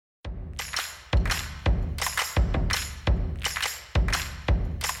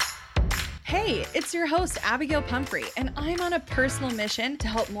Hey, it's your host, Abigail Pumphrey, and I'm on a personal mission to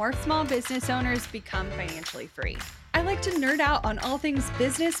help more small business owners become financially free. I like to nerd out on all things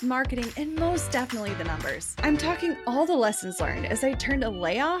business, marketing, and most definitely the numbers. I'm talking all the lessons learned as I turned a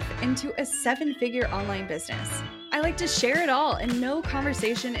layoff into a 7-figure online business. I like to share it all, and no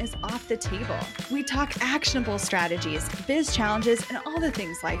conversation is off the table. We talk actionable strategies, biz challenges, and all the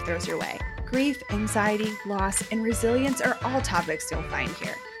things life throws your way. Grief, anxiety, loss, and resilience are all topics you'll find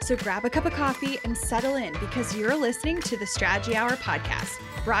here. So grab a cup of coffee and settle in because you're listening to the Strategy Hour podcast,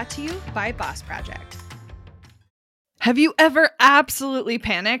 brought to you by Boss Project. Have you ever absolutely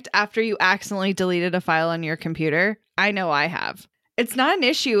panicked after you accidentally deleted a file on your computer? I know I have. It's not an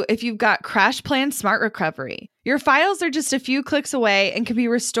issue if you've got CrashPlan Smart Recovery. Your files are just a few clicks away and can be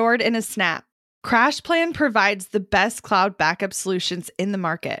restored in a snap. CrashPlan provides the best cloud backup solutions in the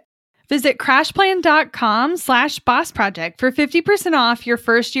market. Visit crashplan.com/bossproject for 50% off your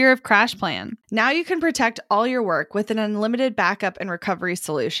first year of CrashPlan. Now you can protect all your work with an unlimited backup and recovery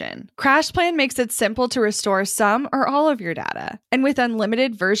solution. CrashPlan makes it simple to restore some or all of your data. And with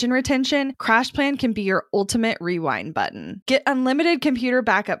unlimited version retention, CrashPlan can be your ultimate rewind button. Get unlimited computer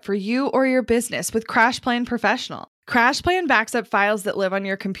backup for you or your business with CrashPlan Professional. CrashPlan backs up files that live on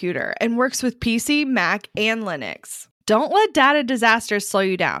your computer and works with PC, Mac, and Linux. Don't let data disasters slow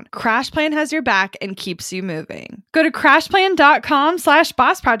you down. CrashPlan has your back and keeps you moving. Go to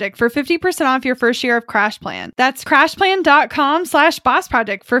crashplan.com/bossproject for 50% off your first year of CrashPlan. That's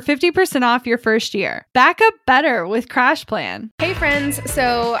crashplan.com/bossproject for 50% off your first year. Back up better with CrashPlan. Hey friends,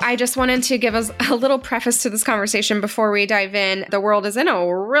 so I just wanted to give us a little preface to this conversation before we dive in. The world is in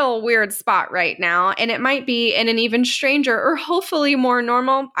a real weird spot right now, and it might be in an even stranger or hopefully more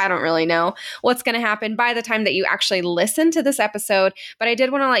normal. I don't really know what's going to happen by the time that you actually listen to this episode, but I did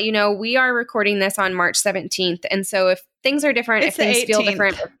want to let you know we are recording this on March 17th. And so if things are different, if things feel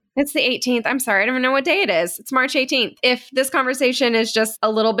different, it's the 18th. I'm sorry. I don't even know what day it is. It's March 18th. If this conversation is just a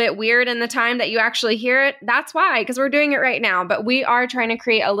little bit weird in the time that you actually hear it, that's why, because we're doing it right now. But we are trying to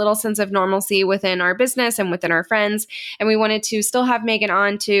create a little sense of normalcy within our business and within our friends. And we wanted to still have Meghan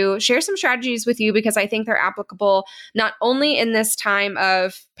on to share some strategies with you because I think they're applicable not only in this time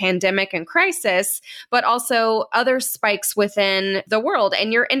of pandemic and crisis, but also other spikes within the world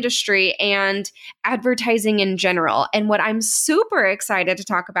and your industry and advertising in general. And what I'm super excited to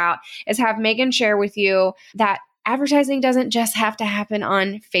talk about is have Meghan share with you that advertising doesn't just have to happen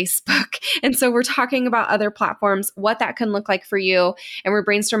on Facebook. And so we're talking about other platforms, what that can look like for you. And we're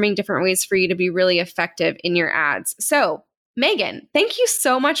brainstorming different ways for you to be really effective in your ads. So Meghan, thank you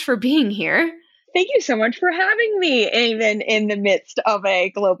so much for being here. Thank you so much for having me, even in the midst of a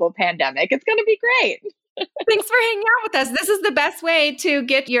global pandemic. It's going to be great. Thanks for hanging out with us. This is the best way to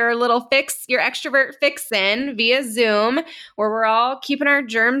get your little fix, your extrovert fix in via Zoom, where we're all keeping our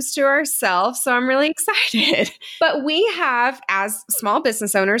germs to ourselves. So I'm really excited. But we have, as small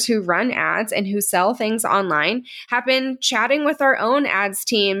business owners who run ads and who sell things online, have been chatting with our own ads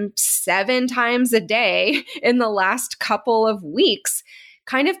team 7 times a day in the last couple of weeks,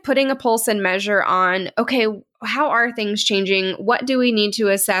 kind of putting a pulse and measure on, okay, how are things changing? What do we need to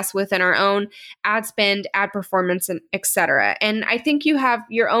assess within our own ad spend, ad performance, and et cetera? And I think you have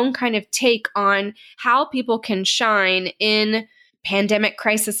your own kind of take on how people can shine in pandemic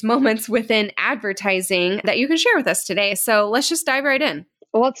crisis moments within advertising that you can share with us today. So let's just dive right in.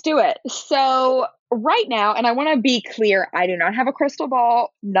 Let's do it. So right now, and I want to be clear, I do not have a crystal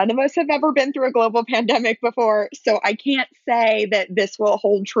ball. None of us have ever been through a global pandemic before. So I can't say that this will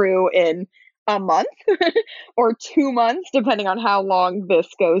hold true in a month or 2 months, depending on how long this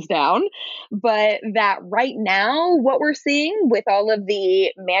goes down. But that right now, what we're seeing with all of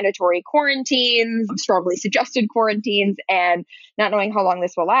the mandatory quarantines, strongly suggested quarantines, and not knowing how long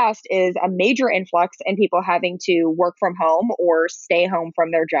this will last is a major influx in people having to work from home or stay home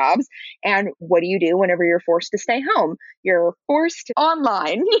from their jobs. And what do you do whenever you're forced to stay home? You're forced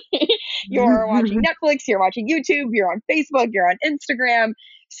online. You're watching Netflix, you're watching YouTube, you're on Facebook, you're on Instagram.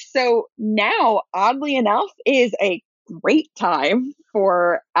 So now, oddly enough, is a great time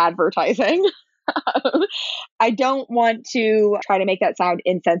for advertising. I don't want to try to make that sound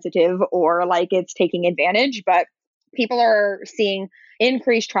insensitive or like it's taking advantage, but people are seeing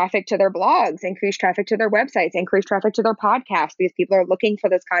increased traffic to their blogs, increased traffic to their websites, increased traffic to their podcasts, because people are looking for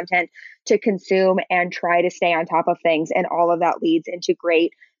this content to consume and try to stay on top of things. And all of that leads into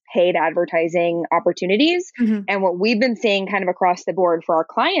great paid advertising opportunities. Mm-hmm. And what we've been seeing kind of across the board for our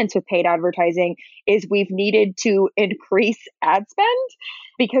clients with paid advertising is we've needed to increase ad spend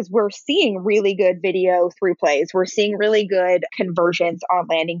because we're seeing really good video through plays. We're seeing really good conversions on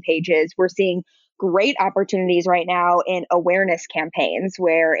landing pages. We're seeing great opportunities right now in awareness campaigns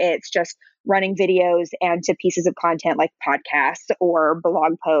where it's just running videos and to pieces of content like podcasts or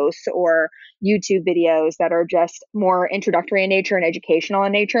blog posts or YouTube videos that are just more introductory in nature and educational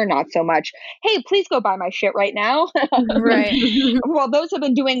in nature, not so much, hey, please go buy my shit right now. Right. Well, those have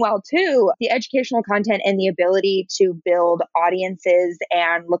been doing well too. The educational content and the ability to build audiences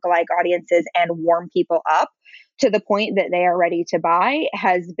and lookalike audiences and warm people up to the point that they are ready to buy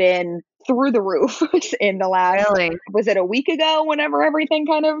has been through the roof in the last, Really? was it a week ago whenever everything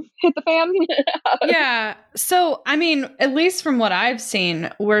kind of hit the fan? Yeah. So, I mean, at least from what I've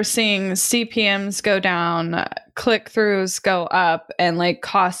seen, we're seeing CPMs go down, click-throughs go up, and like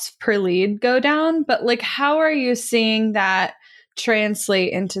costs per lead go down. But like, how are you seeing that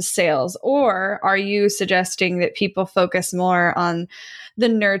translate into sales? Or are you suggesting that people focus more on the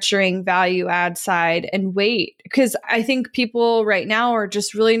nurturing value add side and wait? Because I think people right now are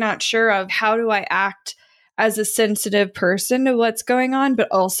just really not sure of how do I act as a sensitive person to what's going on, but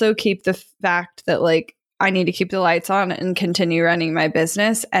also keep the fact that like I need to keep the lights on and continue running my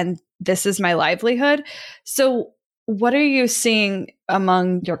business. And this is my livelihood. So what are you seeing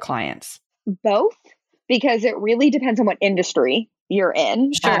among your clients? Both, because it really depends on what industry you're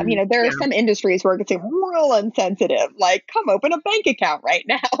in. Sure. There are some industries where it gets real insensitive, like come open a bank account right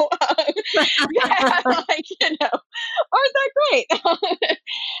now. Yeah, like, aren't that great?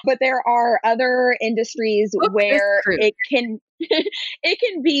 But there are other industries where it can it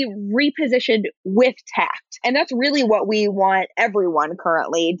can be repositioned with tact. And that's really what we want everyone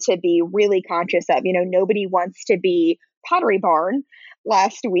currently to be really conscious of. Nobody wants to be Pottery Barn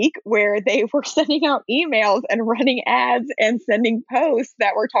last week where they were sending out emails and running ads and sending posts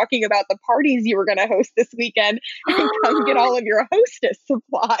that were talking about the parties you were going to host this weekend and come get all of your hostess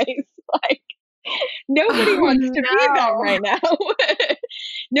supplies. Like, nobody wants to be them right now.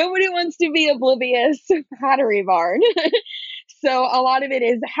 Nobody wants to be oblivious Pottery Barn. So a lot of it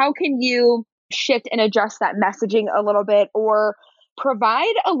is how can you shift and adjust that messaging a little bit, or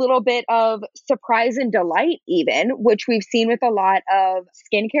provide a little bit of surprise and delight even, which we've seen with a lot of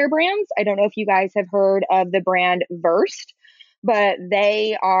skincare brands. I don't know if you guys have heard of the brand Versed, but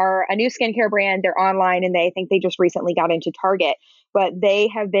they are a new skincare brand. They're online and they think they just recently got into Target, but they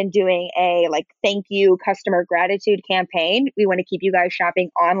have been doing a thank you customer gratitude campaign. We want to keep you guys shopping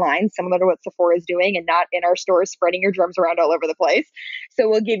online, similar to what Sephora is doing and not in our stores spreading your germs around all over the place. So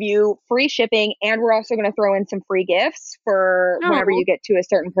we'll give you free shipping, and we're also going to throw in some free gifts for whenever you get to a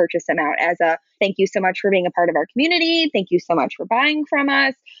certain purchase amount as a thank you so much for being a part of our community. Thank you so much for buying from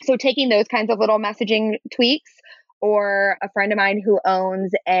us. So taking those kinds of little messaging tweaks. Or a friend of mine who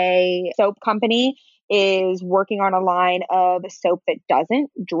owns a soap company is working on a line of soap that doesn't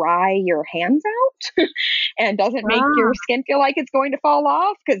dry your hands out and doesn't make your skin feel like it's going to fall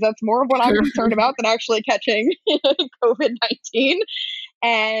off, because that's more of what I'm concerned about than actually catching COVID-19.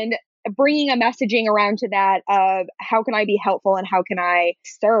 And bringing a messaging around to that of how can I be helpful and how can I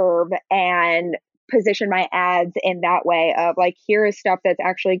serve, and position my ads in that way of here is stuff that's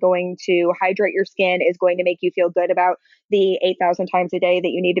actually going to hydrate your skin, is going to make you feel good about the 8,000 times a day that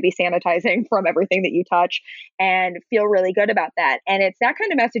you need to be sanitizing from everything that you touch, and feel really good about that. And it's that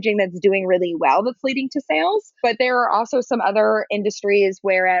kind of messaging that's doing really well that's leading to sales. But there are also some other industries,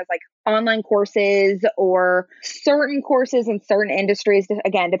 whereas online courses or certain courses in certain industries,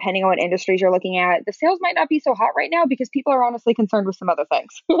 again, depending on what industries you're looking at, the sales might not be so hot right now because people are honestly concerned with some other things.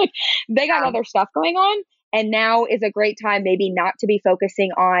 They got other stuff going on. And now is a great time maybe not to be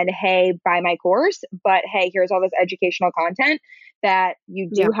focusing on, hey, buy my course, but hey, here's all this educational content that you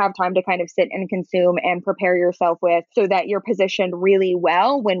do have time to kind of sit and consume and prepare yourself with, so that you're positioned really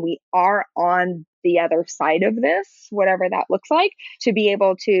well when we are on the other side of this, whatever that looks like, to be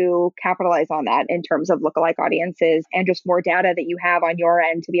able to capitalize on that in terms of lookalike audiences and just more data that you have on your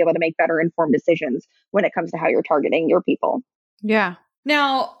end to be able to make better informed decisions when it comes to how you're targeting your people. Yeah.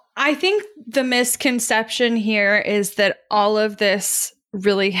 Now, I think the misconception here is that all of this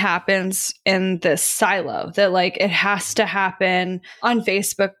really happens in this silo, that it has to happen on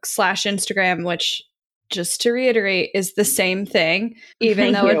Facebook/Instagram, which, just to reiterate, is the same thing,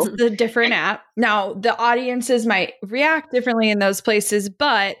 even though it's the different app. Now, the audiences might react differently in those places,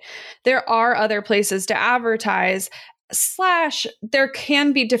 but there are other places to advertise. There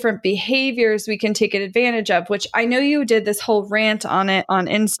can be different behaviors we can take advantage of, which I know you did this whole rant on it on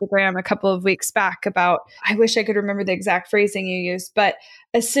Instagram a couple of weeks back about, I wish I could remember the exact phrasing you used, but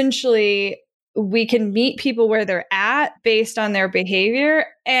essentially we can meet people where they're at based on their behavior,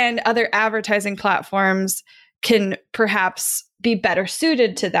 and other advertising platforms can perhaps be better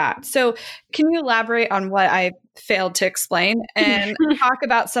suited to that. So can you elaborate on what I failed to explain and talk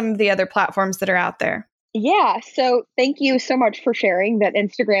about some of the other platforms that are out there? Yeah. So thank you so much for sharing that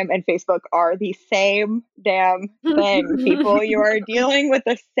Instagram and Facebook are the same damn thing, people. You are dealing with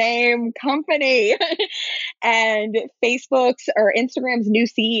the same company. And Facebook's or Instagram's new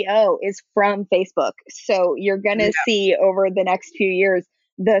CEO is from Facebook. So you're going to see over the next few years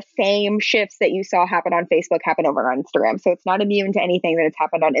the same shifts that you saw happen on Facebook happen over on Instagram. So it's not immune to anything that has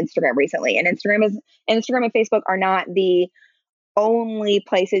happened on Instagram recently. And Instagram and Facebook are not the only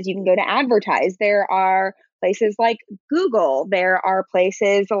places you can go to advertise. There are places like Google, there are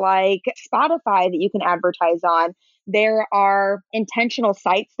places like Spotify that you can advertise on. There are intentional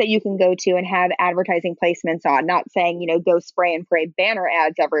sites that you can go to and have advertising placements on. Not saying, go spray and pray banner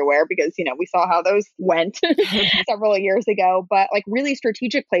ads everywhere because, we saw how those went several years ago, but like really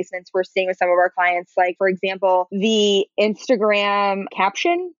strategic placements we're seeing with some of our clients. Like, for example, the Instagram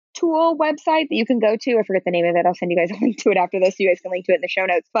caption tool website that you can go to. I forget the name of it. I'll send you guys a link to it after this. You guys can link to it in the show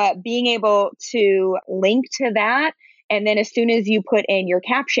notes. But being able to link to that, and then as soon as you put in your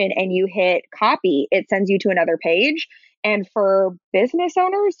caption and you hit copy, it sends you to another page. And for business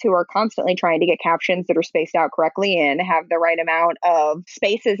owners who are constantly trying to get captions that are spaced out correctly and have the right amount of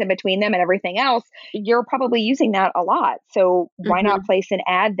spaces in between them and everything else, you're probably using that a lot. So why not place an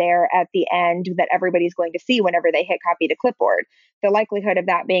ad there at the end that everybody's going to see whenever they hit copy to clipboard? The likelihood of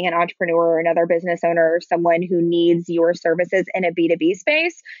that being an entrepreneur or another business owner or someone who needs your services in a B2B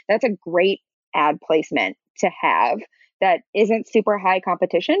space, that's a great ad placement to have. That isn't super high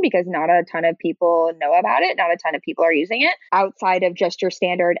competition because not a ton of people know about it. Not a ton of people are using it outside of just your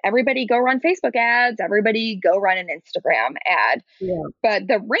standard, everybody go run Facebook ads, everybody go run an Instagram ad. Yeah. But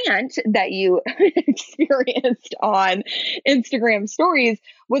the rant that you experienced on Instagram stories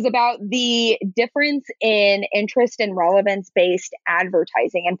was about the difference in interest and relevance based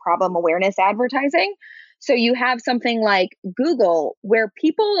advertising and problem awareness advertising. So you have something like Google, where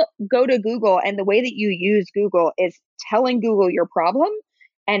people go to Google and the way that you use Google is telling Google your problem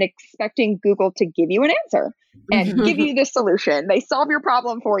and expecting Google to give you an answer and give you the solution. They solve your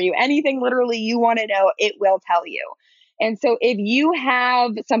problem for you. Anything literally you want to know, it will tell you. And so if you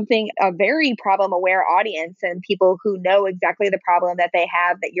have a very problem aware audience and people who know exactly the problem that they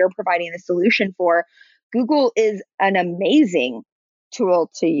have that you're providing the solution for, Google is an amazing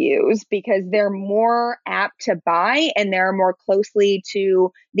tool to use because they're more apt to buy and they're more closely to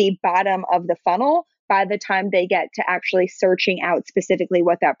the bottom of the funnel by the time they get to actually searching out specifically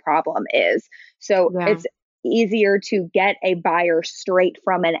what that problem is. So it's easier to get a buyer straight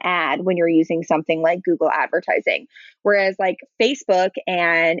from an ad when you're using something like Google advertising. Whereas like Facebook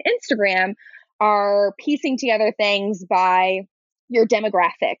and Instagram are piecing together things by your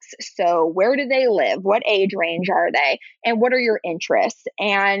demographics. So where do they live? What age range are they? And what are your interests?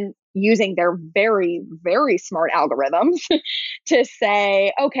 And using their very, very smart algorithms to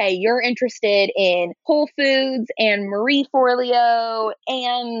say, okay, you're interested in Whole Foods and Marie Forleo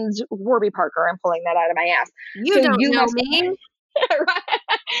and Warby Parker. I'm pulling that out of my ass. You don't know me. Right.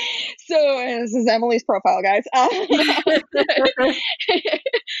 So this is Emily's profile, guys.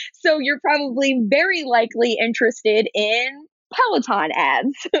 So you're probably very likely interested in Peloton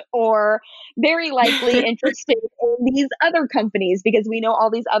ads or very likely interested in these other companies because we know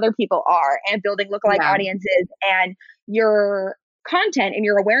all these other people are and building lookalike audiences and your content and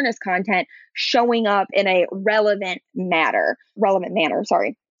your awareness content showing up in a relevant manner.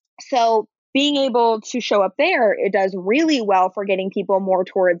 So being able to show up there, it does really well for getting people more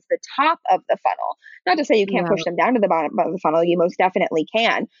towards the top of the funnel. Not to say you can't push them down to the bottom of the funnel. You most definitely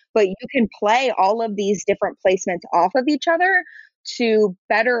can, but you can play all of these different placements off of each other to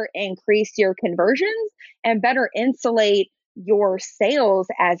better increase your conversions and better insulate your sales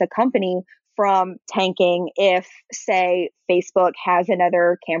as a company from tanking if, say, Facebook has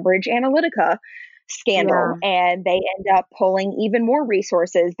another Cambridge Analytica scandal and they end up pulling even more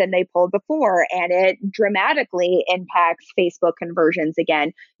resources than they pulled before and it dramatically impacts Facebook conversions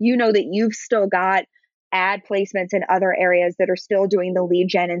again. You know that you've still got ad placements in other areas that are still doing the lead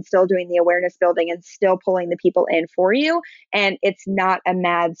gen and still doing the awareness building and still pulling the people in for you. And it's not a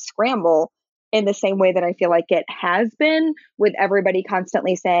mad scramble in the same way that I feel like it has been with everybody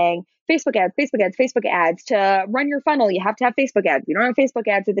constantly saying Facebook ads, Facebook ads, Facebook ads. To run your funnel, you have to have Facebook ads. If you don't have Facebook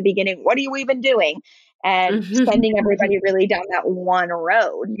ads at the beginning, what are you even doing? And sending everybody really down that one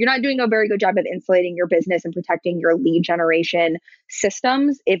road. You're not doing a very good job of insulating your business and protecting your lead generation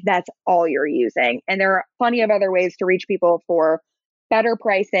systems if that's all you're using. And there are plenty of other ways to reach people for better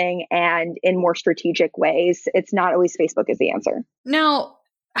pricing and in more strategic ways. It's not always Facebook is the answer. Now,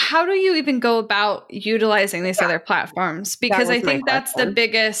 how do you even go about utilizing these other platforms? Because I think that's the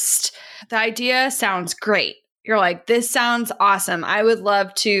biggest, the idea sounds great. you're like, this sounds awesome. I would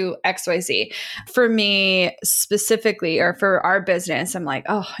love to XYZ. For me specifically, or for our business, I'm like,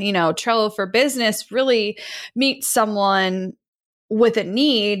 oh, Trello for Business really meets someone with a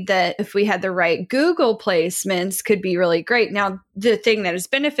need that if we had the right Google placements could be really great. Now, the thing that has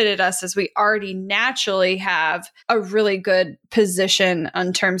benefited us is we already naturally have a really good position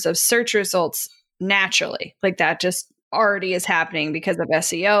in terms of search results naturally. Like that just already is happening because of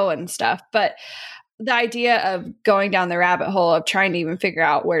SEO and stuff. But the idea of going down the rabbit hole of trying to even figure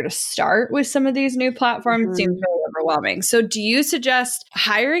out where to start with some of these new platforms seems really overwhelming. So do you suggest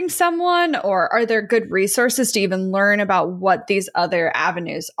hiring someone, or are there good resources to even learn about what these other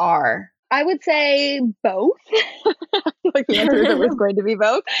avenues are? I would say both. I feel like the answer is always going to be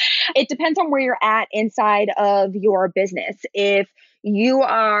both. It depends on where you're at inside of your business. If you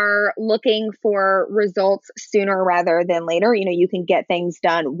are looking for results sooner rather than later, you can get things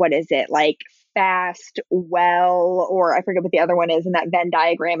done. What is it like? Fast, well, or I forget what the other one is in that Venn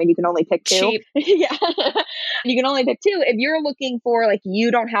diagram, and you can only pick two. Cheap. Yeah. You can only pick two. If you're looking for, like,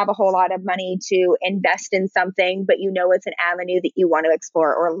 you don't have a whole lot of money to invest in something, but it's an avenue that you want to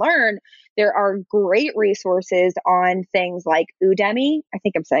explore or learn, there are great resources on things like Udemy. I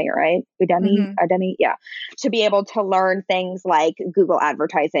think I'm saying it right. Udemy. Yeah. To be able to learn things like Google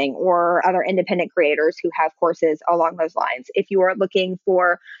advertising or other independent creators who have courses along those lines. If you are looking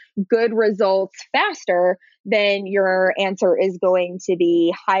for good results faster, then your answer is going to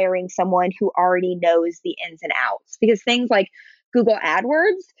be hiring someone who already knows the ins and outs. Because things like Google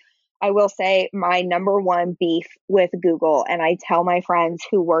AdWords, I will say my number one beef with Google, and I tell my friends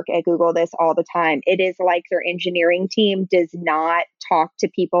who work at Google this all the time, it is like their engineering team does not talk to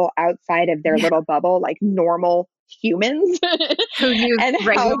people outside of their little bubble, like normal humans who use and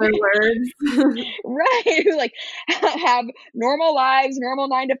regular words. Right. Who like have normal lives, normal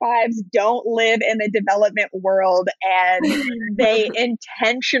 9-to-5s, don't live in the development world, and they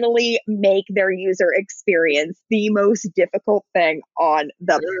intentionally make their user experience the most difficult thing on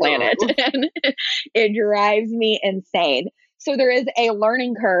the planet. And it drives me insane. So there is a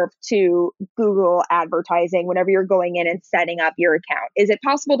learning curve to Google advertising whenever you're going in and setting up your account. Is it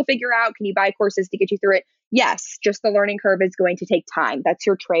possible to figure out? Can you buy courses to get you through it? Yes, just the learning curve is going to take time. That's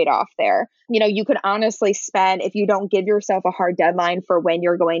your trade-off there. You could honestly spend, if you don't give yourself a hard deadline for when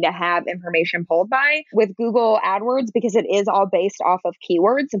you're going to have information pulled by with Google AdWords, because it is all based off of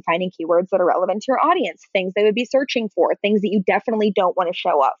keywords and finding keywords that are relevant to your audience, things they would be searching for, things that you definitely don't want to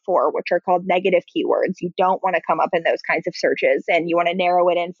show up for, which are called negative keywords. You don't want to come up in those kinds of searches and you want to narrow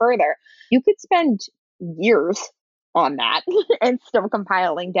it in further. You could spend years on that and still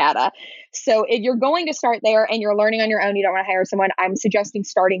compiling data. So if you're going to start there and you're learning on your own, you don't want to hire someone, I'm suggesting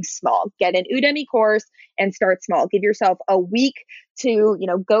starting small. Get an Udemy course and start small. Give yourself a week to,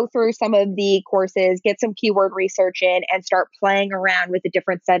 go through some of the courses, get some keyword research in, and start playing around with the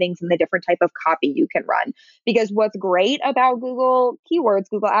different settings and the different type of copy you can run. Because what's great about Google keywords,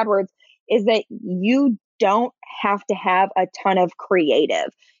 Google AdWords, is that you don't have to have a ton of creative.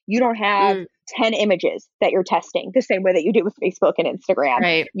 You don't have 10 images that you're testing the same way that you do with Facebook and Instagram.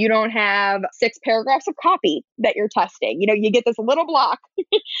 Right. You don't have 6 paragraphs of copy that you're testing. You get this little block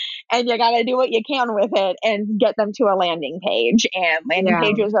and you got to do what you can with it and get them to a landing page. And landing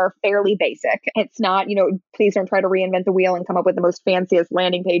pages are fairly basic. It's not, please don't try to reinvent the wheel and come up with the most fanciest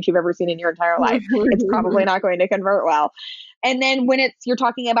landing page you've ever seen in your entire life. It's probably not going to convert well. And then when you're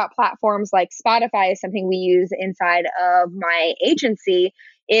talking about platforms like Spotify is something we use inside of my agency,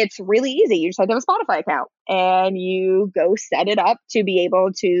 it's really easy. You just have to have a Spotify account and you go set it up to be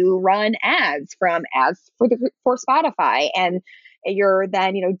able to run ads for Spotify. And you're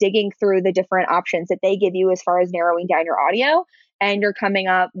then, digging through the different options that they give you as far as narrowing down your audio. And you're coming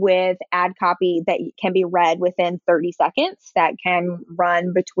up with ad copy that can be read within 30 seconds that can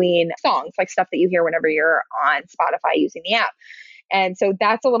run between songs, like stuff that you hear whenever you're on Spotify using the app. And so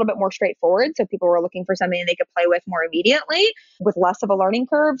that's a little bit more straightforward. So people were looking for something they could play with more immediately with less of a learning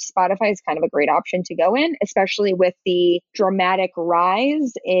curve. Spotify is kind of a great option to go in, especially with the dramatic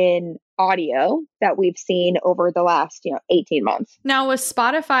rise in audio that we've seen over the last, 18 months. Now with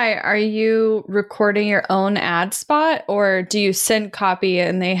Spotify, are you recording your own ad spot, or do you send copy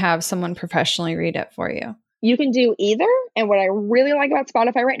and they have someone professionally read it for you? You can do either. And what I really like about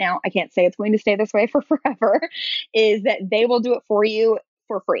Spotify right now, I can't say it's going to stay this way for forever, is that they will do it for you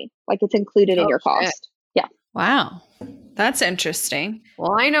for free. Like it's included in your cost. Yeah. Wow. That's interesting.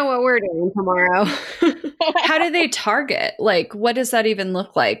 Well, I know what we're doing tomorrow. How do they target? Like, what does that even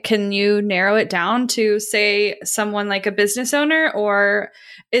look like? Can you narrow it down to, say, someone like a business owner, or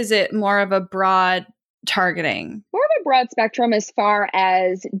is it more of a broad targeting? More of a broad spectrum as far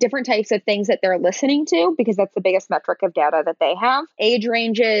as different types of things that they're listening to, because that's the biggest metric of data that they have. Age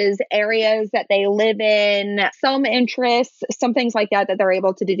ranges, areas that they live in, some interests, some things like that they're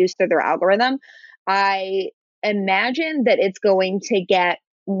able to deduce through their algorithm. I imagine that it's going to get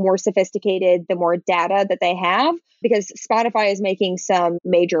more sophisticated the more data that they have, because Spotify is making some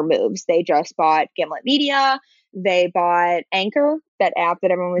major moves. They just bought Gimlet Media. They bought Anchor, that app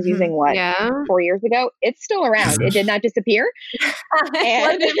that everyone was using, 4 years ago. It's still around. It did not disappear.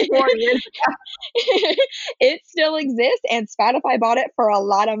 And it still exists. And Spotify bought it for a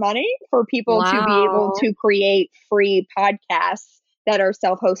lot of money for people to be able to create free podcasts that are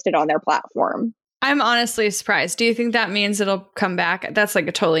self-hosted on their platform. I'm honestly surprised. Do you think that means it'll come back? That's like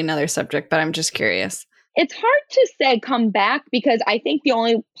a totally another subject, but I'm just curious. It's hard to say come back, because I think the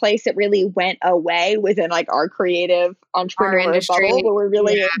only place it really went away was in like our creative entrepreneur bubble, where we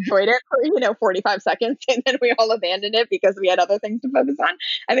really enjoyed it for 45 seconds, and then we all abandoned it because we had other things to focus on.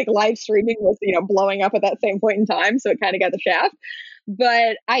 I think live streaming was blowing up at that same point in time, so it kind of got the shaft.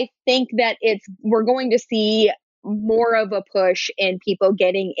 But I think that we're going to see more of a push in people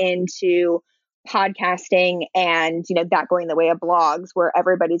getting into podcasting, and that going the way of blogs, where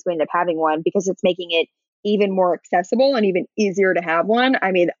everybody's going to end up having one, because it's making it even more accessible and even easier to have one.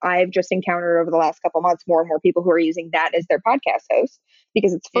 I mean, I've just encountered over the last couple months more and more people who are using that as their podcast host,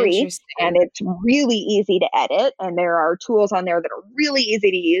 because it's free and it's really easy to edit. And there are tools on there that are really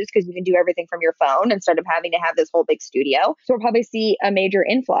easy to use, because you can do everything from your phone instead of having to have this whole big studio. So we'll probably see a major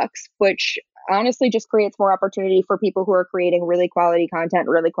influx, which honestly just creates more opportunity for people who are creating really quality content,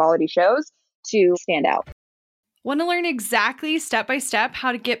 really quality shows to stand out. Want to learn exactly step by step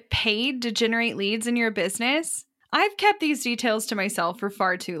how to get paid to generate leads in your business? I've kept these details to myself for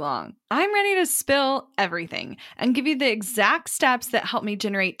far too long. I'm ready to spill everything and give you the exact steps that help me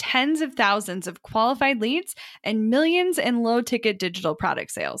generate tens of thousands of qualified leads and millions in low-ticket digital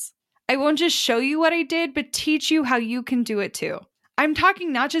product sales. I won't just show you what I did, but teach you how you can do it too. I'm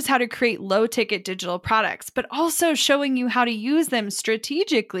talking not just how to create low-ticket digital products, but also showing you how to use them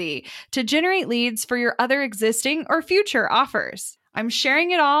strategically to generate leads for your other existing or future offers. I'm sharing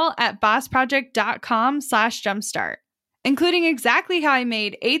it all at bossproject.com/jumpstart, including exactly how I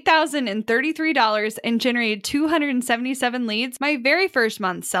made $8,033 and generated 277 leads my very first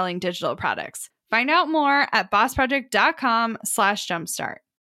month selling digital products. Find out more at bossproject.com/jumpstart.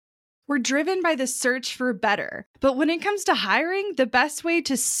 We're driven by the search for better. But when it comes to hiring, the best way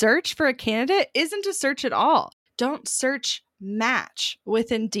to search for a candidate isn't to search at all. Don't search, match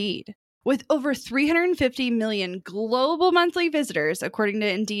with Indeed. With over 350 million global monthly visitors, according to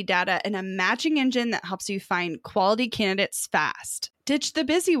Indeed data, and a matching engine that helps you find quality candidates fast. Ditch the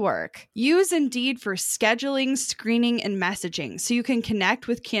busy work. Use Indeed for scheduling, screening, and messaging so you can connect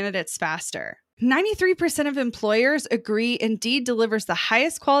with candidates faster. 93% of employers agree Indeed delivers the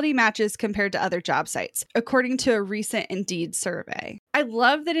highest quality matches compared to other job sites, according to a recent Indeed survey. I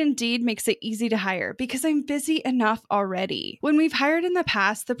love that Indeed makes it easy to hire because I'm busy enough already. When we've hired in the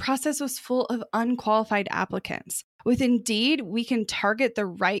past, the process was full of unqualified applicants. With Indeed, we can target the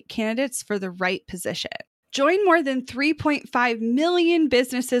right candidates for the right position. Join more than 3.5 million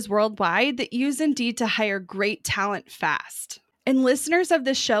businesses worldwide that use Indeed to hire great talent fast. And listeners of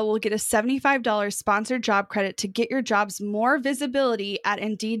this show will get a $75 sponsored job credit to get your jobs more visibility at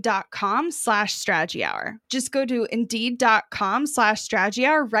Indeed.com/Strategy Hour. Just go to Indeed.com/Strategy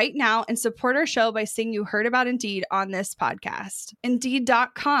Hour right now and support our show by saying you heard about Indeed on this podcast.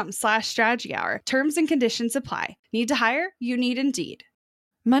 Indeed.com/Strategy Hour. Terms and conditions apply. Need to hire? You need Indeed.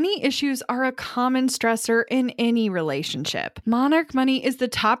 Money issues are a common stressor in any relationship. Monarch Money is the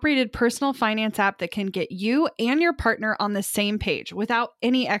top-rated personal finance app that can get you and your partner on the same page without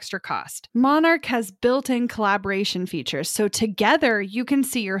any extra cost. Monarch has built-in collaboration features, so together you can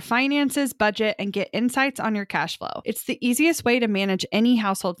see your finances, budget, and get insights on your cash flow. It's the easiest way to manage any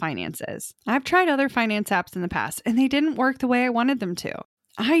household finances. I've tried other finance apps in the past, and they didn't work the way I wanted them to.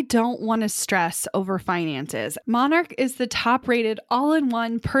 I don't want to stress over finances. Monarch is the top-rated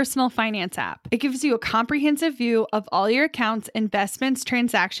all-in-one personal finance app. It gives you a comprehensive view of all your accounts, investments,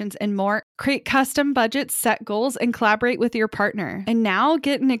 transactions, and more. Create custom budgets, set goals, and collaborate with your partner. And now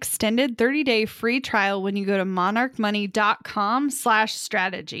get an extended 30-day free trial when you go to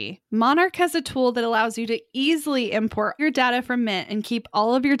monarchmoney.com/strategy. Monarch has a tool that allows you to easily import your data from Mint and keep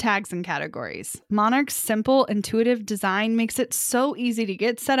all of your tags and categories. Monarch's simple, intuitive design makes it so easy to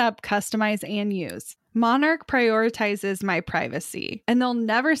get set up, customize, and use. Monarch prioritizes my privacy, and they'll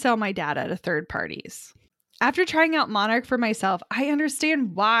never sell my data to third parties. After trying out Monarch for myself, I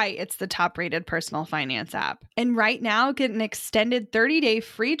understand why it's the top rated personal finance app. And right now, get an extended 30-day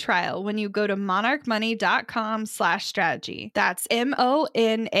free trial when you go to monarchmoney.com/strategy. That's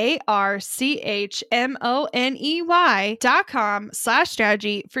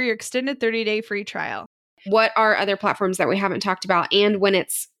MONARCHMONEY.com/strategy for your extended 30-day free trial. What are other platforms that we haven't talked about? And when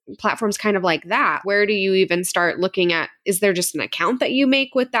it's platforms kind of like that, where do you even start looking at, is there just an account that you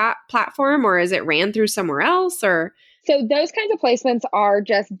make with that platform, or is it ran through somewhere else? Or So those kinds of placements are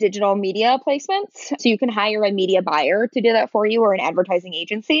just digital media placements. So you can hire a media buyer to do that for you, or an advertising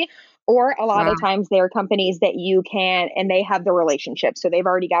agency. Or a lot Wow. of times there are companies that you can, and they have the relationship. So they've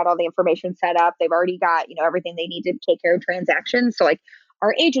already got all the information set up. They've already got, everything they need to take care of transactions. So like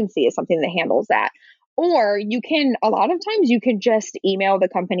our agency is something that handles that. Or a lot of times you can just email the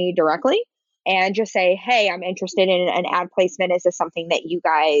company directly and just say, hey, I'm interested in an ad placement. Is this something that you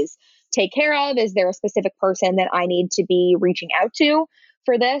guys take care of? Is there a specific person that I need to be reaching out to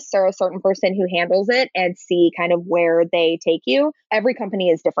for this, or a certain person who handles it, and see kind of where they take you? Every company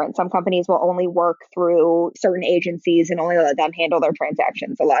is different. Some companies will only work through certain agencies and only let them handle their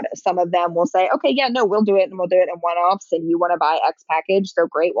transactions. Some of them will say, okay, yeah, no, we'll do it, and we'll do it in one-offs, and you want to buy X package, so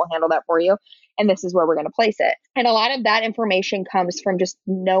great, we'll handle that for you. And this is where we're going to place it. And a lot of that information comes from just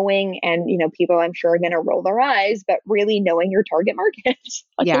knowing, and, people I'm sure are going to roll their eyes, but really knowing your target market.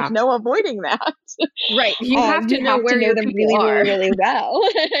 Like, Yeah. there's no avoiding that. Right. You have to know where your them people really, are. really, really well.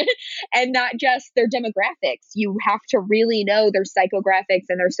 And not just their demographics. You have to really know their psychographics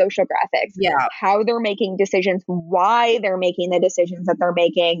and their social graphics. Yeah. How they're making decisions, why they're making the decisions that they're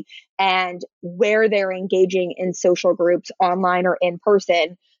making, and where they're engaging in social groups, online or in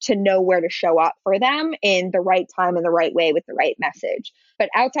person, to know where to show up for them in the right time, in the right way, with the right message. But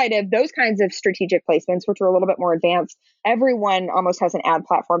outside of those kinds of strategic placements, which are a little bit more advanced, everyone almost has an ad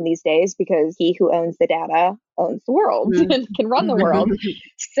platform these days, because he who owns the data owns the world and can run the world.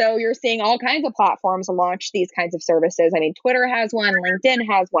 So you're seeing all kinds of platforms launch these kinds of services. I mean, Twitter has one, LinkedIn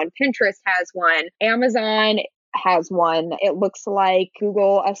has one, Pinterest has one, Amazon has one. It looks like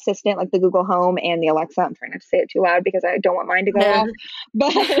Google Assistant, like the Google Home and the Alexa. I'm trying not to say it too loud because I don't want mine to go off,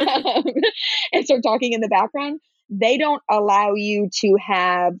 but and start talking in the background. They don't allow you to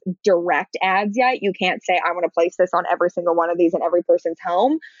have direct ads yet. You can't say, I want to place this on every single one of these in every person's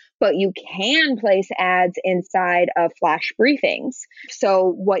home, but you can place ads inside of flash briefings.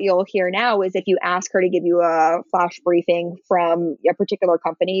 So what you'll hear now is, if you ask her to give you a flash briefing from a particular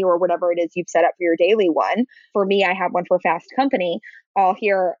company, or whatever it is you've set up for your daily one. For me, I have one for Fast Company. I'll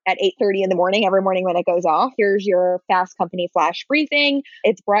hear at 8:30 in the morning, every morning when it goes off, here's your Fast Company flash briefing.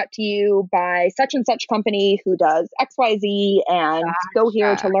 It's brought to you by such and such company who does XYZ, and go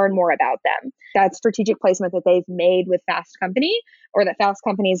here to learn more about them. That strategic placement that they've made with Fast Company, or that Fast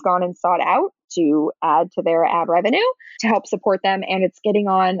Company has gone and sought out to add to their ad revenue to help support them. And it's getting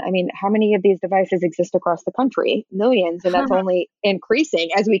on, how many of these devices exist across the country? Millions. And that's only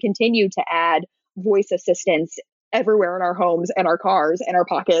increasing as we continue to add voice assistants everywhere in our homes and our cars and our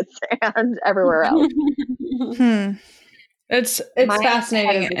pockets and everywhere else. It's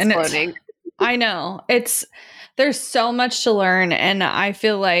fascinating. And I know there's so much to learn. And I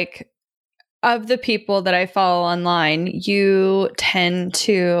feel like, of the people that I follow online, you tend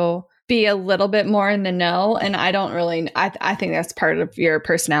to be a little bit more in the know. And I don't really, I think that's part of your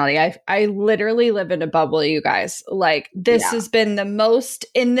personality. I literally live in a bubble, you guys. Like, this has been the most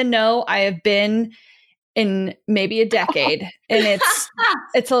in the know I have been in maybe a decade. And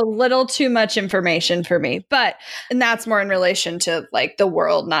it's a little too much information for me, and that's more in relation to like the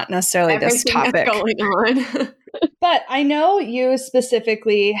world, not necessarily this topic that's going on. But I know you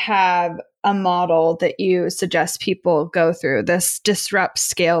specifically have a model that you suggest people go through, this Disrupt,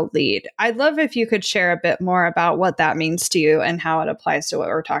 Scale, Lead. I'd love if you could share a bit more about what that means to you and how it applies to what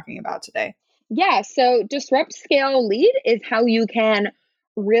we're talking about today. Yeah, so Disrupt, Scale, Lead is how you can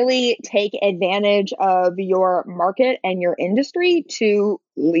really take advantage of your market and your industry to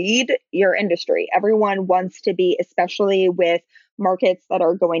lead your industry. Everyone wants to be, especially with markets that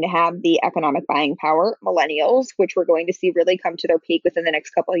are going to have the economic buying power, millennials, which we're going to see really come to their peak within the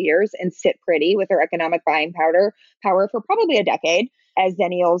next couple of years and sit pretty with their economic buying power for probably a decade, as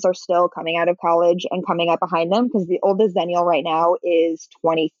Zennials are still coming out of college and coming up behind them, because the oldest Zennial right now is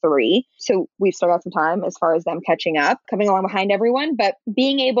 23. So we've still got some time as far as them catching up, coming along behind everyone, but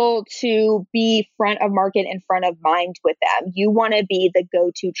being able to be front of market and front of mind with them. You want to be the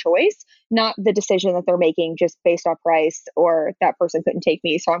go-to choice, not the decision that they're making just based off price, or that person couldn't take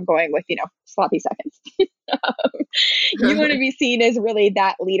me, so I'm going with, sloppy seconds. You want to be seen as really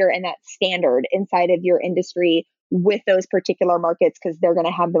that leader and that standard inside of your industry, with those particular markets because they're going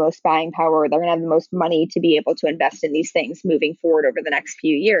to have the most buying power. They're going to have the most money to be able to invest in these things moving forward over the next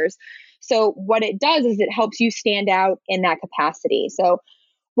few years. So what it does is it helps you stand out in that capacity. So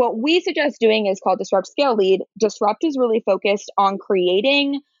what we suggest doing is called Disrupt, Scale, Lead. Disrupt is really focused on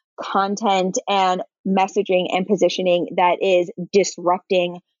creating content and messaging and positioning that is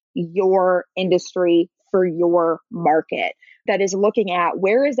disrupting your industry for your market. That is looking at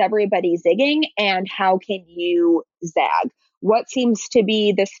where is everybody zigging and how can you zag? What seems to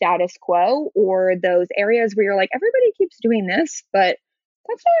be the status quo or those areas where you're like, everybody keeps doing this, but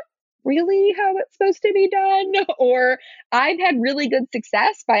that's not really how it's supposed to be done. Or I've had really good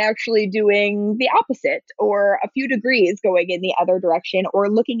success by actually doing the opposite or a few degrees going in the other direction or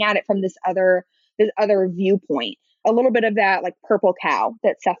looking at it from this other viewpoint. A little bit of that like purple cow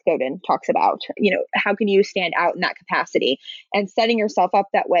that Seth Godin talks about, how can you stand out in that capacity and setting yourself up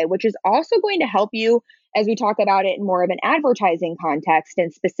that way, which is also going to help you as we talk about it in more of an advertising context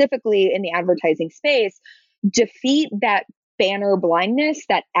and specifically in the advertising space, defeat that banner blindness,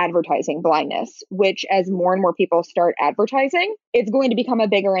 that advertising blindness, which as more and more people start advertising, it's going to become a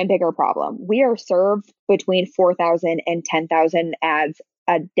bigger and bigger problem. We are served between 4,000 and 10,000 ads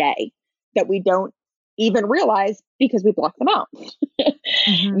a day that we don't even realize because we block them out.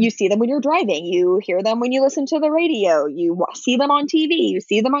 You see them when you're driving, you hear them when you listen to the radio, you see them on TV, you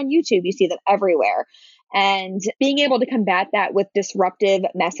see them on YouTube, you see them everywhere. And being able to combat that with disruptive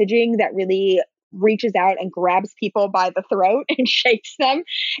messaging that really reaches out and grabs people by the throat and shakes them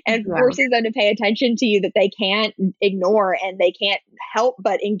and forces them to pay attention to you that they can't ignore and they can't help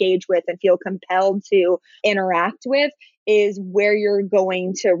but engage with and feel compelled to interact with is where you're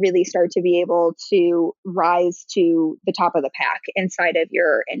going to really start to be able to rise to the top of the pack inside of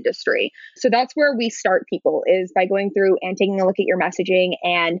your industry. So that's where we start people is by going through and taking a look at your messaging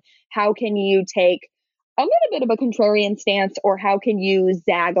and how can you take a little bit of a contrarian stance or how can you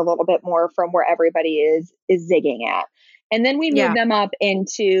zag a little bit more from where everybody is zigging at. And then we move them up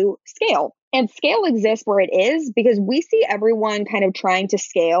into scale. And scale exists where it is because we see everyone kind of trying to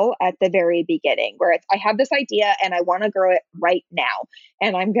scale at the very beginning where it's, I have this idea and I want to grow it right now.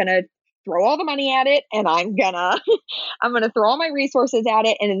 And I'm going to throw all the money at it and I'm going to throw all my resources at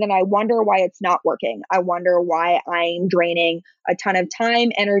it. And then I wonder why it's not working. I wonder why I'm draining a ton of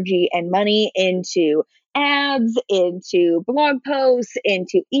time, energy, and money into ads, into blog posts,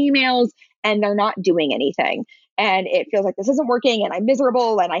 into emails, and they're not doing anything. And it feels like this isn't working and I'm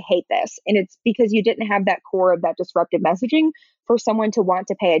miserable and I hate this. And it's because you didn't have that core of that disruptive messaging for someone to want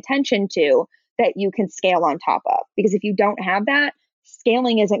to pay attention to that you can scale on top of. Because if you don't have that,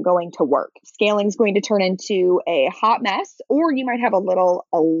 scaling isn't going to work. Scaling is going to turn into a hot mess, or you might have a little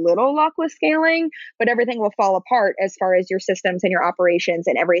luck with scaling, but everything will fall apart as far as your systems and your operations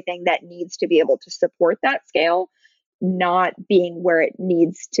and everything that needs to be able to support that scale not being where it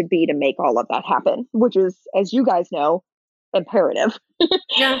needs to be to make all of that happen, which is, as you guys know, imperative.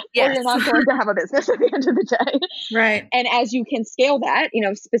 Yes. Or you're not going to have a business at the end of the day. Right. And as you can scale that,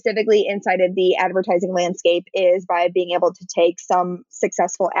 specifically inside of the advertising landscape is by being able to take some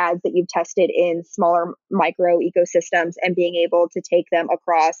successful ads that you've tested in smaller micro ecosystems and being able to take them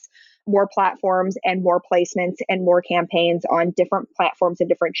across more platforms and more placements and more campaigns on different platforms and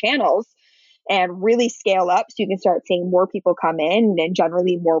different channels and really scale up so you can start seeing more people come in and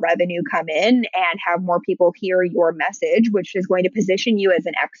generally more revenue come in and have more people hear your message, which is going to position you as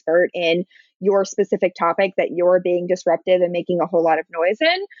an expert in your specific topic that you're being disruptive and making a whole lot of noise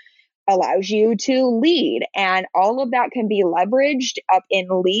in, allows you to lead. And all of that can be leveraged up in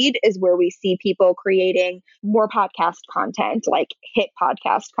lead is where we see people creating more podcast content, like hit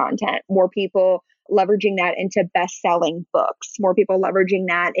podcast content, more people leveraging that into best-selling books, more people leveraging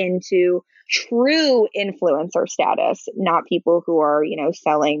that into true influencer status, not people who are,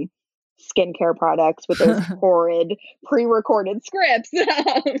 selling skincare products with those horrid pre-recorded scripts.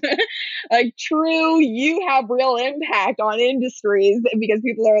 Like true, you have real impact on industries because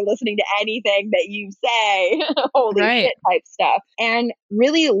people are listening to anything that you say. Holy shit type stuff. And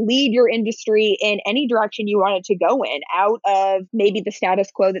really lead your industry in any direction you want it to go in, out of maybe the status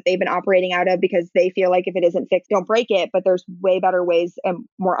quo that they've been operating out of because they feel like if it isn't fixed, don't break it. But there's way better ways and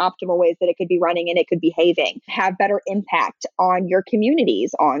more optimal ways that it could be running and it could be behaving. Have better impact on your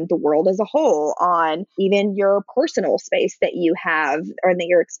communities, on the world as a whole, on even your personal space that you have or that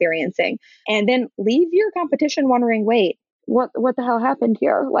you're experiencing. And then leave your competition wondering, wait, what the hell happened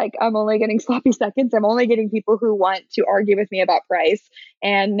here? Like, I'm only getting sloppy seconds. I'm only getting people who want to argue with me about price.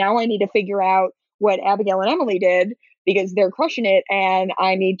 And now I need to figure out what Abigail and Emily did because they're crushing it. And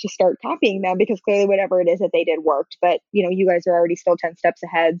I need to start copying them because clearly whatever it is that they did worked. But, you guys are already still 10 steps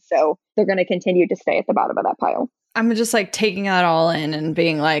ahead. So they're going to continue to stay at the bottom of that pile. I'm just like taking that all in and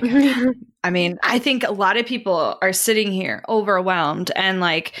being like, I mean, I think a lot of people are sitting here overwhelmed and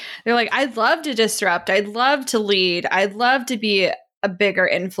like, they're like, I'd love to disrupt. I'd love to lead. I'd love to be a bigger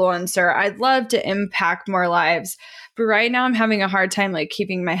influencer. I'd love to impact more lives. But right now I'm having a hard time like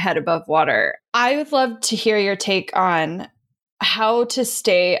keeping my head above water. I would love to hear your take on how to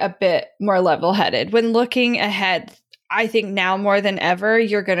stay a bit more level-headed when looking ahead. I think now more than ever,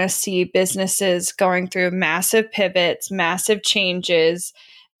 you're going to see businesses going through massive pivots, massive changes,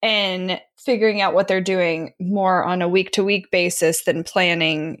 and figuring out what they're doing more on a week-to-week basis than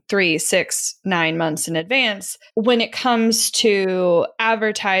planning 3, 6, 9 months in advance. When it comes to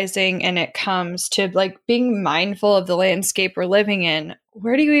advertising and it comes to like being mindful of the landscape we're living in,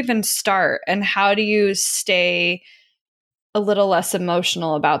 where do you even start? And how do you stay a little less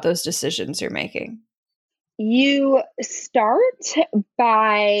emotional about those decisions you're making? You start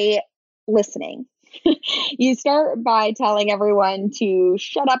by listening. You start by telling everyone to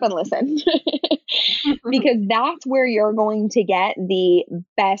shut up and listen because that's where you're going to get the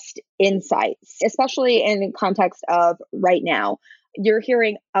best insights, especially in the context of right now. You're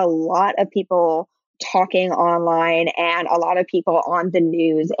hearing a lot of people talking online and a lot of people on the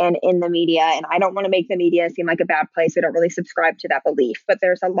news and in the media. And I don't want to make the media seem like a bad place. I don't really subscribe to that belief, but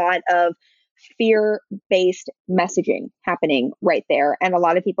there's a lot of fear-based messaging happening right there. And a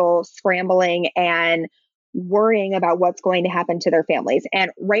lot of people scrambling and worrying about what's going to happen to their families.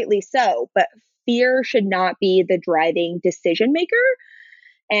 And rightly so, but fear should not be the driving decision maker.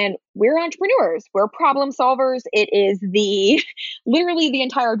 And we're entrepreneurs, we're problem solvers. It is the literally the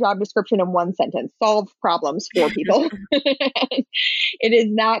entire job description in one sentence: solve problems for people. It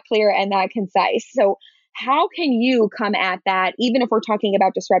is that clear and that concise. So how can you come at that, even if we're talking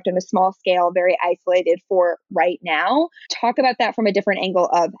about disrupt on a small scale, very isolated for right now? Talk about that from a different angle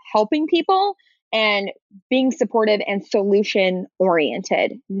of helping people and being supportive and solution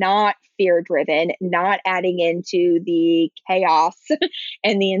oriented, not fear driven, not adding into the chaos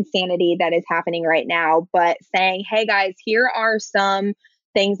and the insanity that is happening right now, but saying, hey guys, here are some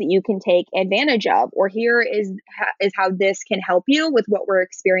things that you can take advantage of, or here is how this can help you with what we're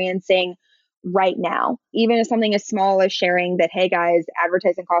experiencing right now. Even if something as small as sharing that, hey guys,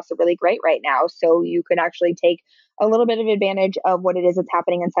 advertising costs are really great right now, so you could actually take a little bit of advantage of what it is that's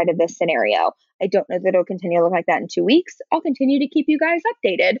happening inside of this scenario. I don't know that it'll continue to look like that in 2 weeks. I'll continue to keep you guys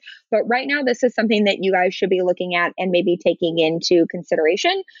updated. But right now, this is something that you guys should be looking at and maybe taking into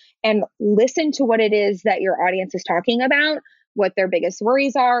consideration, and listen to what it is that your audience is talking about, what their biggest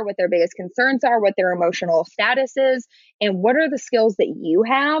worries are, what their biggest concerns are, what their emotional status is, and what are the skills that you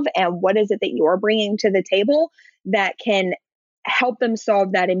have, and what is it that you're bringing to the table that can help them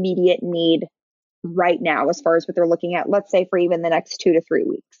solve that immediate need right now, as far as what they're looking at, let's say for even the next 2 to 3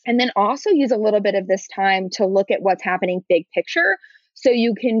 weeks. And then also use a little bit of this time to look at what's happening big picture, so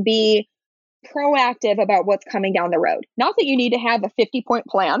you can be proactive about what's coming down the road. Not that you need to have a 50-point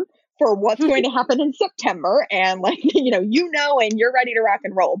plan for what's going to happen in September and like, and you're ready to rock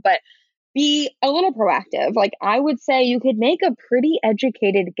and roll, but be a little proactive. Like, I would say you could make a pretty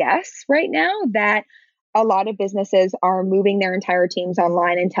educated guess right now that a lot of businesses are moving their entire teams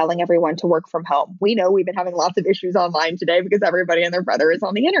online and telling everyone to work from home. We know we've been having lots of issues online today because everybody and their brother is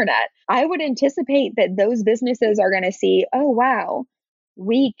on the internet. I would anticipate that those businesses are going to see, oh, wow,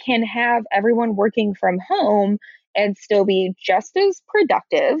 we can have everyone working from home and still be just as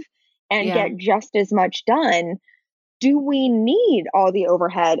productive and get just as much done. Do we need all the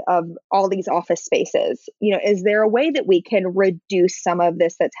overhead of all these office spaces? Is there a way that we can reduce some of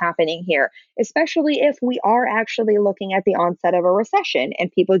this that's happening here, especially if we are actually looking at the onset of a recession and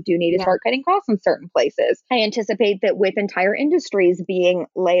people do need to start cutting costs in certain places? I anticipate that with entire industries being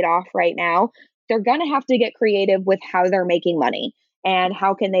laid off right now, they're going to have to get creative with how they're making money and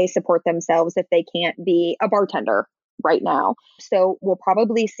how can they support themselves if they can't be a bartender right now. So we'll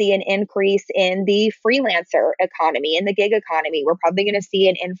probably see an increase in the freelancer economy, in the gig economy. We're probably going to see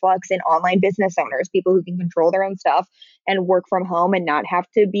an influx in online business owners, people who can control their own stuff and work from home and not have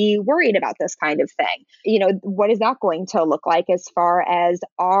to be worried about this kind of thing. What is that going to look like as far as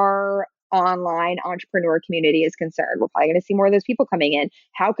our online entrepreneur community is concerned? We're probably going to see more of those people coming in.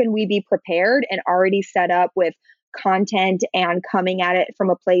 How can we be prepared and already set up with content and coming at it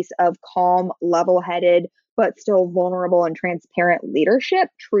from a place of calm, level-headed, but still vulnerable and transparent leadership,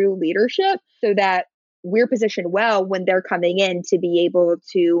 true leadership, so that we're positioned well when they're coming in to be able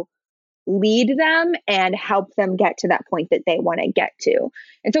to lead them and help them get to that point that they want to get to.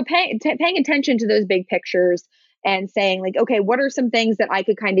 And so paying attention to those big pictures and saying like, okay, what are some things that I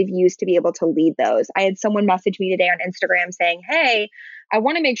could kind of use to be able to lead those? I had someone message me today on Instagram saying, hey, I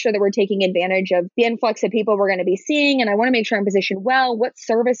want to make sure that we're taking advantage of the influx of people we're going to be seeing. And I want to make sure I'm positioned well. What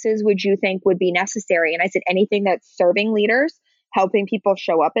services would you think would be necessary? And I said, anything that's serving leaders, helping people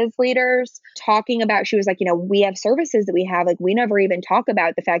show up as leaders, talking about, she was like, we have services that we have. Like, we never even talk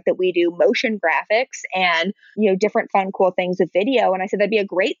about the fact that we do motion graphics and, different fun, cool things with video. And I said, that'd be a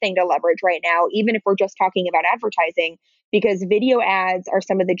great thing to leverage right now, even if we're just talking about advertising, because video ads are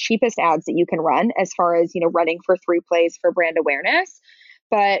some of the cheapest ads that you can run as far as, running for 3 plays for brand awareness.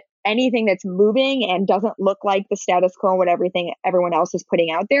 But anything that's moving and doesn't look like the status quo and what everyone else is putting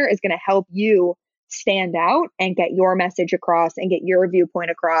out there is going to help you stand out and get your message across and get your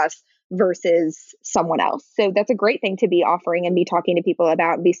viewpoint across versus someone else. So that's a great thing to be offering and be talking to people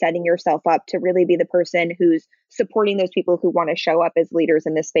about and be setting yourself up to really be the person who's supporting those people who want to show up as leaders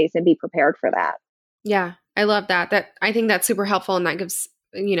in this space and be prepared for that. Yeah, I love that. I think that's super helpful, and that gives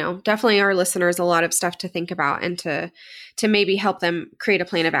definitely our listeners a lot of stuff to think about and to maybe help them create a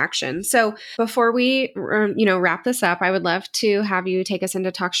plan of action. So before we, wrap this up, I would love to have you take us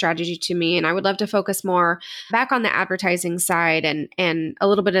into Talk Strategy to Me. And I would love to focus more back on the advertising side and a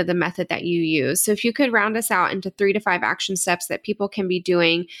little bit of the method that you use. So if you could round us out into 3 to 5 action steps that people can be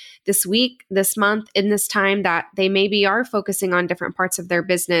doing this week, this month, in this time that they maybe are focusing on different parts of their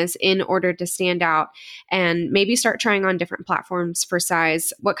business in order to stand out and maybe start trying on different platforms for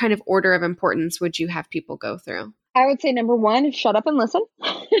size, what kind of order of importance would you have people go through? I would say number 1, shut up and listen.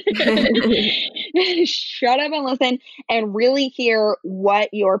 Shut up and listen and really hear what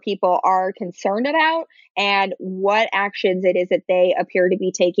your people are concerned about and what actions it is that they appear to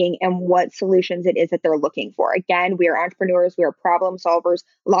be taking and what solutions it is that they're looking for. Again, we are entrepreneurs. We are problem solvers.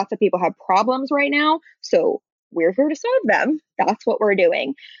 Lots of people have problems right now. So we're here to solve them. That's what we're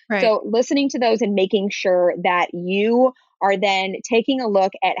doing. Right. So listening to those and making sure that you are then taking a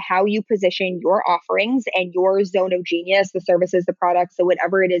look at how you position your offerings and your zone of genius, the services, the products, so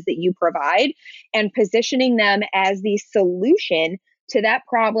whatever it is that you provide, and positioning them as the solution to that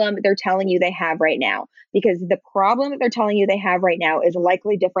problem they're telling you they have right now. Because the problem that they're telling you they have right now is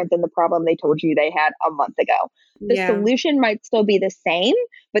likely different than the problem they told you they had a month ago. The solution might still be the same,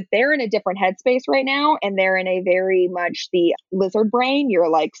 but they're in a different headspace right now. And they're in a very much the lizard brain, your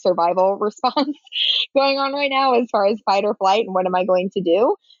like survival response going on right now as far as fight or flight and what am I going to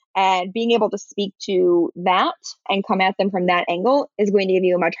do? And being able to speak to that and come at them from that angle is going to give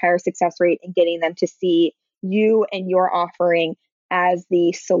you a much higher success rate in getting them to see you and your offering as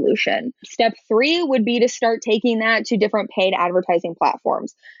the solution. Step 3 would be to start taking that to different paid advertising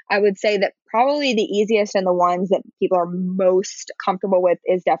platforms. I would say that probably the easiest and the ones that people are most comfortable with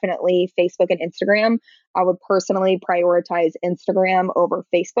is definitely Facebook and Instagram. I would personally prioritize Instagram over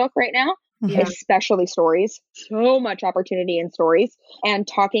Facebook right now. Yeah. Especially stories. So much opportunity in stories and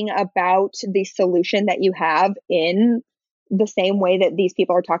talking about the solution that you have in the same way that these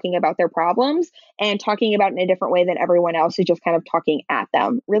people are talking about their problems and talking about it in a different way than everyone else is just kind of talking at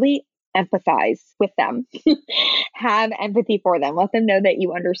them. Really empathize with them. Have empathy for them. Let them know that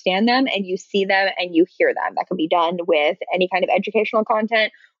you understand them and you see them and you hear them. That can be done with any kind of educational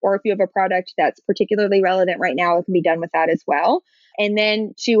content, or if you have a product that's particularly relevant right now, it can be done with that as well. And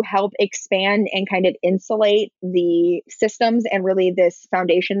then to help expand and kind of insulate the systems and really this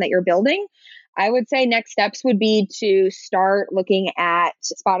foundation that you're building, I would say next steps would be to start looking at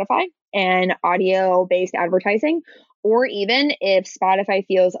Spotify and audio-based advertising, or even if Spotify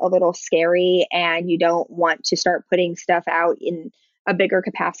feels a little scary and you don't want to start putting stuff out in a bigger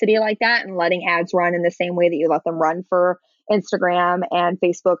capacity like that and letting ads run in the same way that you let them run for Instagram and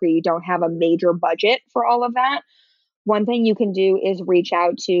Facebook, or you don't have a major budget for all of that. One thing you can do is reach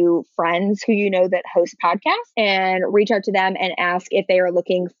out to friends who you know that host podcasts and reach out to them and ask if they are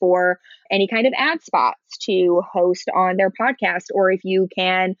looking for any kind of ad spots to host on their podcast, or if you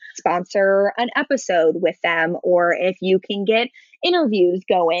can sponsor an episode with them, or if you can get interviews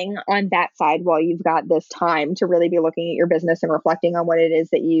going on that side while you've got this time to really be looking at your business and reflecting on what it is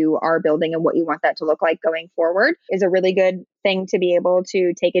that you are building and what you want that to look like going forward is a really good thing to be able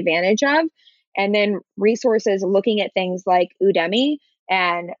to take advantage of. And then resources, looking at things like Udemy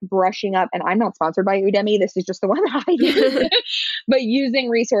and brushing up. And I'm not sponsored by Udemy. This is just the one that I use. But using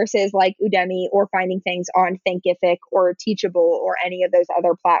resources like Udemy or finding things on Thinkific or Teachable or any of those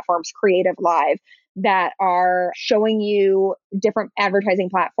other platforms, Creative Live, that are showing you different advertising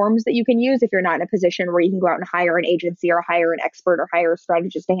platforms that you can use if you're not in a position where you can go out and hire an agency or hire an expert or hire a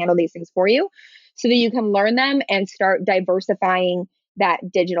strategist to handle these things for you, so that you can learn them and start diversifying that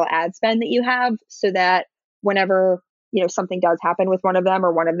digital ad spend that you have, so that whenever something does happen with one of them,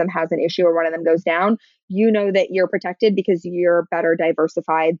 or one of them has an issue, or one of them goes down, you know that you're protected because you're better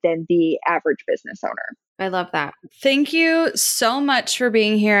diversified than the average business owner. I love that. Thank you so much for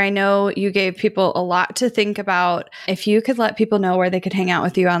being here. I know you gave people a lot to think about. If you could let people know where they could hang out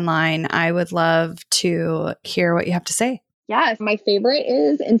with you online, I would love to hear what you have to say. Yes, my favorite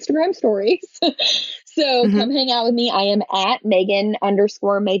is Instagram stories. So come hang out with me. I am at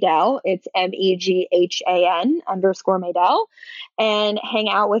Meghan_Maydel. It's MEGHAN_Maydel. And hang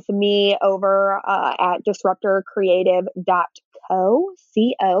out with me over at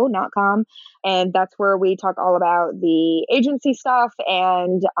disruptorcreative.co, not com. And that's where we talk all about the agency stuff.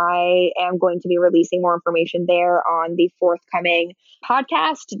 And I am going to be releasing more information there on the forthcoming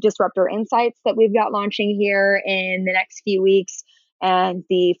podcast, Disruptor Insights, that we've got launching here in the next few weeks, and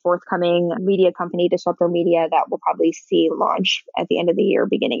the forthcoming media company, Disruptor Media, that we'll probably see launch at the end of the year,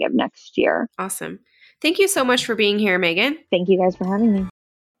 beginning of next year. Awesome. Thank you so much for being here, Meghan. Thank you guys for having me.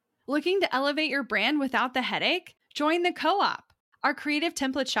 Looking to elevate your brand without the headache? Join the Co-op, our creative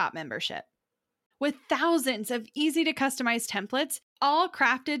template shop membership. With thousands of easy to customize templates, all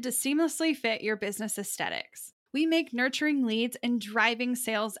crafted to seamlessly fit your business aesthetics, we make nurturing leads and driving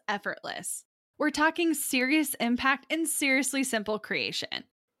sales effortless. We're talking serious impact and seriously simple creation.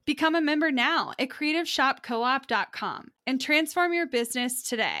 Become a member now at creativeshopcoop.com and transform your business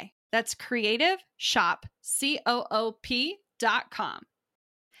today. That's creativeshopcoop.com.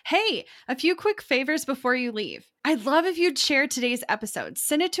 Hey, a few quick favors before you leave. I'd love if you'd share today's episode,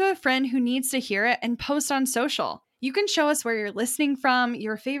 send it to a friend who needs to hear it, and post on social. You can show us where you're listening from,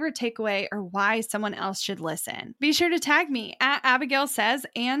 your favorite takeaway, or why someone else should listen. Be sure to tag me at Abigail Says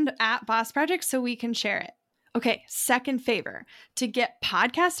and at Boss Project so we can share it. Okay, second favor. To get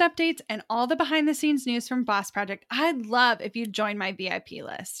podcast updates and all the behind the scenes news from Boss Project, I'd love if you'd join my VIP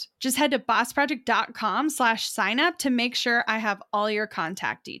list. Just head to bossproject.com/sign up to make sure I have all your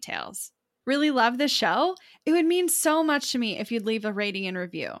contact details. Really love the show? It would mean so much to me if you'd leave a rating and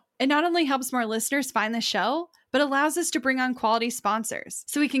review. It not only helps more listeners find the show, but allows us to bring on quality sponsors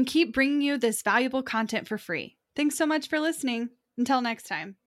so we can keep bringing you this valuable content for free. Thanks so much for listening. Until next time.